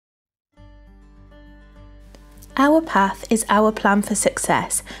Our Path is our plan for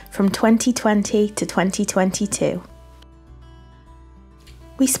success from 2020 to 2022.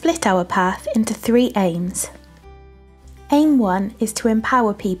 We split our path into 3 aims. Aim 1 is to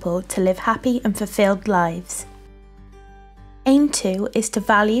empower people to live happy and fulfilled lives. Aim 2 is to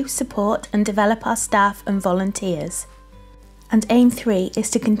value, support and develop our staff and volunteers. And Aim 3 is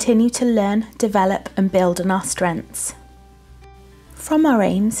to continue to learn, develop and build on our strengths. From our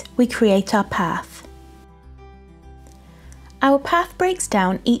aims, we create our path. Our path breaks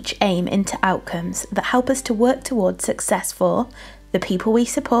down each aim into outcomes that help us to work towards success for the people we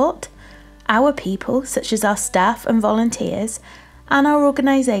support, our people such as our staff and volunteers, and our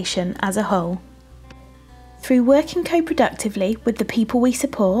organisation as a whole. Through working co-productively with the people we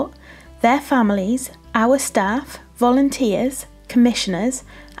support, their families, our staff, volunteers, commissioners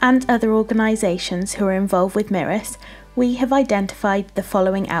and other organisations who are involved with MIRIS, we have identified the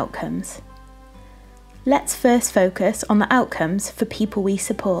following outcomes. Let's first focus on the outcomes for people we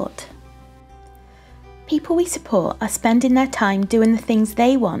support. People we support are spending their time doing the things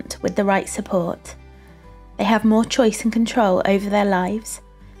they want with the right support. They have more choice and control over their lives.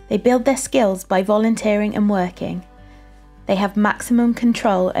 They build their skills by volunteering and working. They have maximum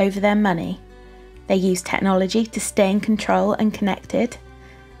control over their money. They use technology to stay in control and connected.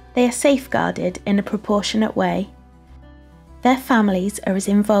 They are safeguarded in a proportionate way. Their families are as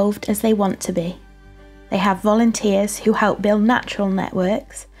involved as they want to be. They have volunteers who help build natural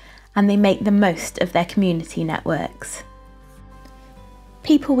networks, and they make the most of their community networks.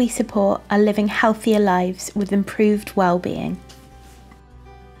 People we support are living healthier lives with improved well-being.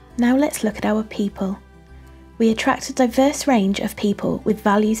 Now let's look at our people. We attract a diverse range of people with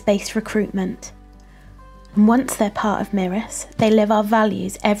values-based recruitment. And once they're part of MIRIS, they live our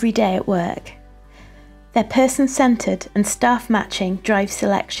values every day at work. They're person-centred and staff matching drives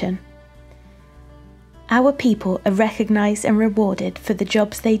selection. Our people are recognised and rewarded for the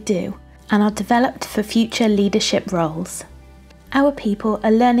jobs they do and are developed for future leadership roles. Our people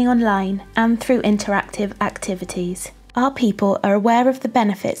are learning online and through interactive activities. Our people are aware of the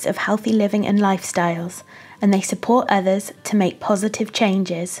benefits of healthy living and lifestyles, and they support others to make positive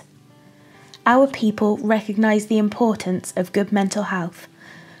changes. Our people recognise the importance of good mental health,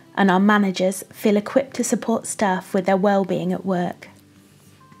 and our managers feel equipped to support staff with their well-being at work.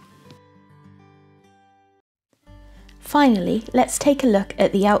 Finally, let's take a look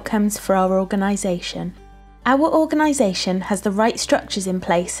at the outcomes for our organisation. Our organisation has the right structures in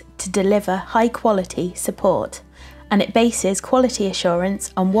place to deliver high-quality support, and it bases quality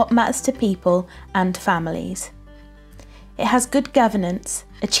assurance on what matters to people and families. It has good governance,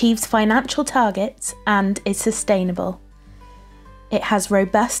 achieves financial targets, and is sustainable. It has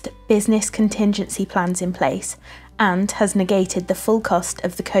robust business contingency plans in place and has negated the full cost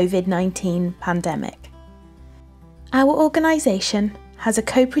of the COVID-19 pandemic. Our organisation has a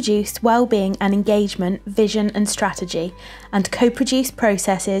co-produced wellbeing and engagement vision and strategy and co-produced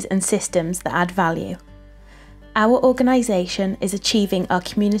processes and systems that add value. Our organisation is achieving our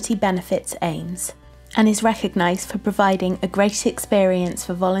community benefits aims and is recognised for providing a great experience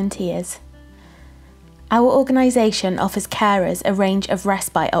for volunteers. Our organisation offers carers a range of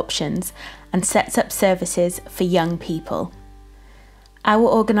respite options and sets up services for young people. Our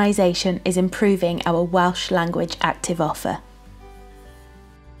organisation is improving our Welsh language active offer.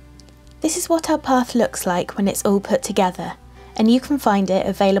 This is what our path looks like when it's all put together, and you can find it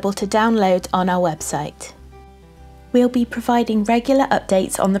available to download on our website. We'll be providing regular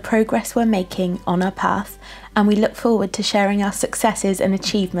updates on the progress we're making on our path, and we look forward to sharing our successes and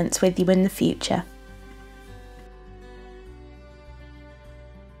achievements with you in the future.